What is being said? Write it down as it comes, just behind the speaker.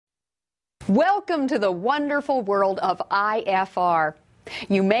Welcome to the wonderful world of IFR.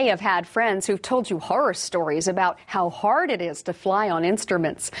 You may have had friends who've told you horror stories about how hard it is to fly on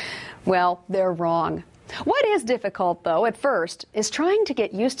instruments. Well, they're wrong. What is difficult, though, at first, is trying to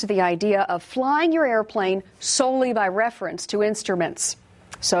get used to the idea of flying your airplane solely by reference to instruments.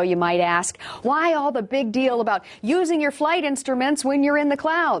 So you might ask, why all the big deal about using your flight instruments when you're in the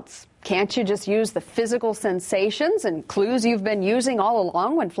clouds? Can't you just use the physical sensations and clues you've been using all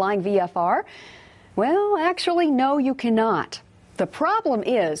along when flying VFR? Well, actually, no, you cannot. The problem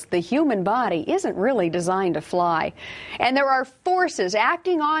is the human body isn't really designed to fly. And there are forces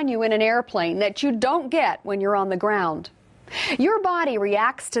acting on you in an airplane that you don't get when you're on the ground. Your body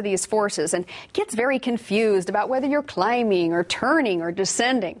reacts to these forces and gets very confused about whether you're climbing or turning or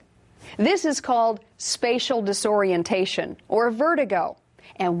descending. This is called spatial disorientation or vertigo.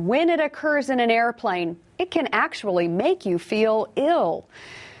 And when it occurs in an airplane, it can actually make you feel ill.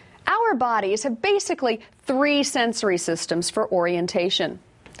 Our bodies have basically three sensory systems for orientation.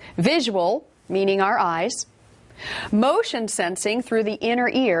 Visual, meaning our eyes, motion sensing through the inner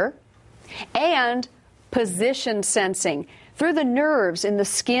ear, and position sensing through the nerves in the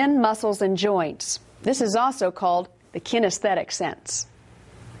skin, muscles, and joints. This is also called the kinesthetic sense.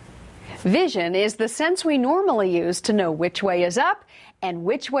 Vision is the sense we normally use to know which way is up and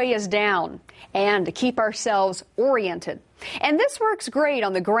which way is down, and to keep ourselves oriented. And this works great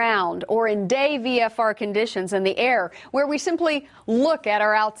on the ground or in day VFR conditions in the air, where we simply look at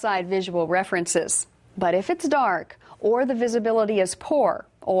our outside visual references. But if it's dark, or the visibility is poor,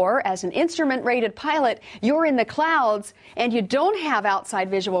 or as an instrument-rated pilot, you're in the clouds and you don't have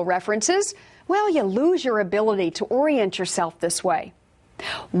outside visual references, well, you lose your ability to orient yourself this way.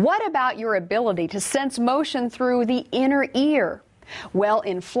 What about your ability to sense motion through the inner ear? Well,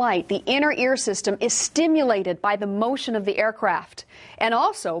 in flight, the inner ear system is stimulated by the motion of the aircraft and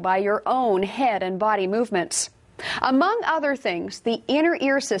also by your own head and body movements. Among other things, the inner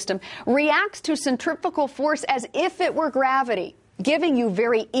ear system reacts to centrifugal force as if it were gravity, giving you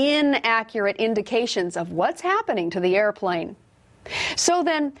very inaccurate indications of what's happening to the airplane. So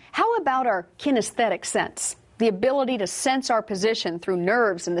then, how about our kinesthetic sense, the ability to sense our position through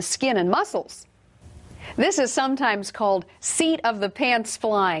nerves in the skin and muscles? This is sometimes called seat of the pants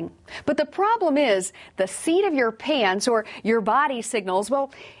flying. But the problem is the seat of your pants or your body signals,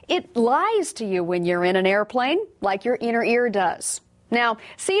 well, it lies to you when you're in an airplane, like your inner ear does. Now,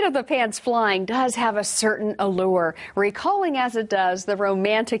 seat of the pants flying does have a certain allure, recalling as it does the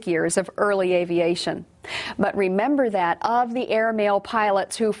romantic years of early aviation. But remember that of the airmail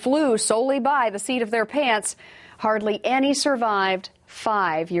pilots who flew solely by the seat of their pants, hardly any survived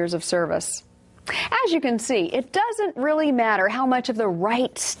 5 years of service. As you can see, it doesn't really matter how much of the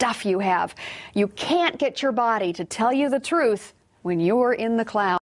right stuff you have. You can't get your body to tell you the truth when you're in the clouds.